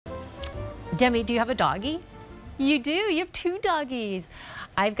Demi, do you have a doggy? You do, you have two doggies.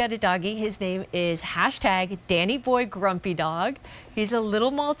 I've got a doggy, his name is hashtag Danny Boy Grumpy Dog. He's a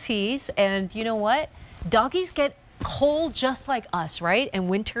little Maltese, and you know what? Doggies get cold just like us, right? And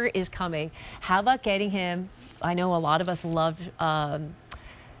winter is coming. How about getting him, I know a lot of us love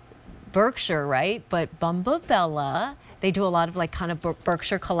Berkshire, right? But BumbleBella, they do a lot of like kind of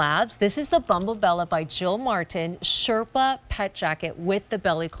Berkshire collabs. This is the BumbleBella by Jill Martin Sherpa pet jacket with the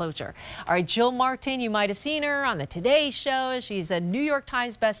belly closure. All right, Jill Martin, you might have seen her on the Today Show. She's a New York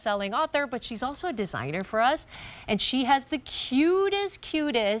Times best-selling author, but she's also a designer for us. And she has the cutest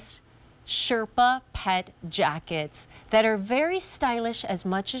Sherpa pet jackets that are very stylish as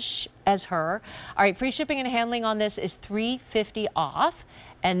much as her. All right, free shipping and handling on this is $3.50 off.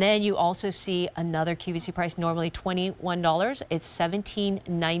 And then you also see another QVC price, normally $21. It's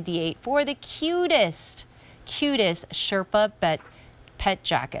 $17.98 for the cutest Sherpa pet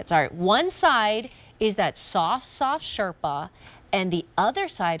jackets. All right, one side is that soft Sherpa, and the other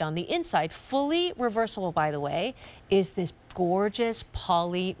side on the inside, fully reversible by the way, is this gorgeous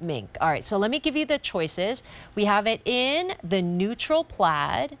poly mink. All right, so let me give you the choices. We have it in the neutral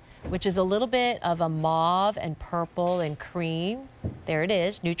plaid, which is a little bit of a mauve and purple and cream. There it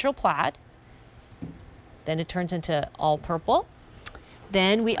is, neutral plaid. Then it turns into all purple.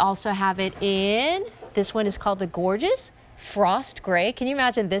 Then we also have it in, this one is called the gorgeous frost gray. Can you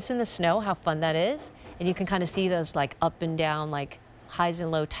imagine this in the snow, how fun that is? And you can kind of see those like up and down, like highs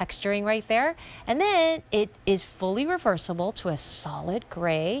and low texturing right there. And then it is fully reversible to a solid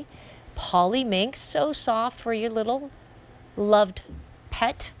gray poly mink, so soft for your little loved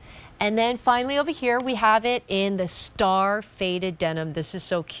pet. And then finally over here, we have it in the star faded denim. This is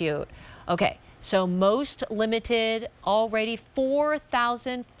so cute. Okay, so most limited, already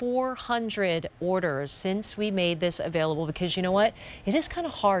 4,400 orders since we made this available, because you know what? It is kind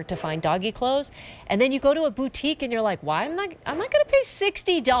of hard to find doggy clothes. And then you go to a boutique and you're like, why I'm not gonna pay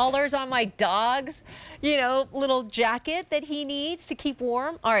 $60 on my dog's, you know, little jacket that he needs to keep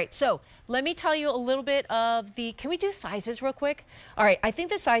warm. All right, so let me tell you a little bit of the, can we do sizes real quick? All right, I think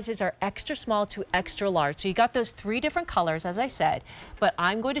the sizes are extra small to extra large. So you got those 3 different colors, as I said, but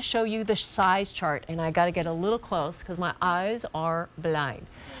I'm going to show you the size chart, and I gotta get a little close because my eyes are blind.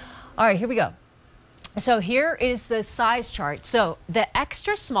 All right, here we go. So here is the size chart. So the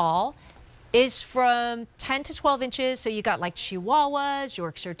extra small is from 10 to 12 inches. So you got like Chihuahuas,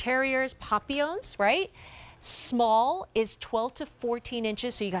 Yorkshire Terriers, Papillons, right? Small is 12 to 14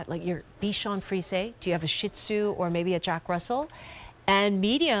 inches. So you got like your Bichon Frise. Do you have a Shih Tzu or maybe a Jack Russell? And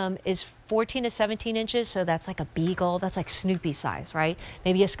medium is 14 to 17 inches. So that's like a Beagle. That's like Snoopy size, right?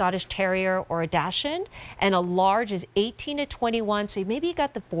 Maybe a Scottish Terrier or a Dachshund. And a large is 18 to 21. So maybe you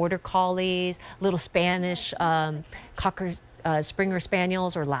got the Border Collies, little Spanish Cockers, Springer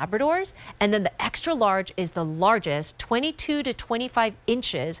Spaniels or Labradors. And then the extra large is the largest, 22 to 25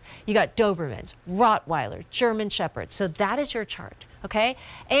 inches. You got Dobermans, Rottweiler, German Shepherds. So that is your chart, okay?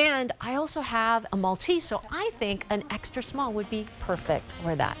 And I also have a Maltese, so I think an extra small would be perfect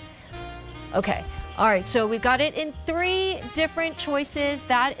for that. Okay, all right, so we've got it in 3 different choices.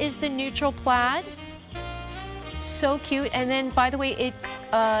 That is the neutral plaid. So cute. And then, by the way, it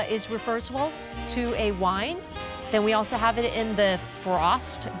is reversible to a wine. Then we also have it in the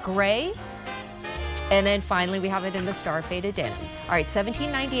frost gray. And then finally, we have it in the star faded denim. All right,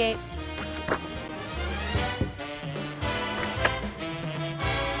 $17.98.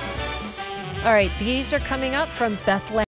 All right, these are coming up from Bethlehem.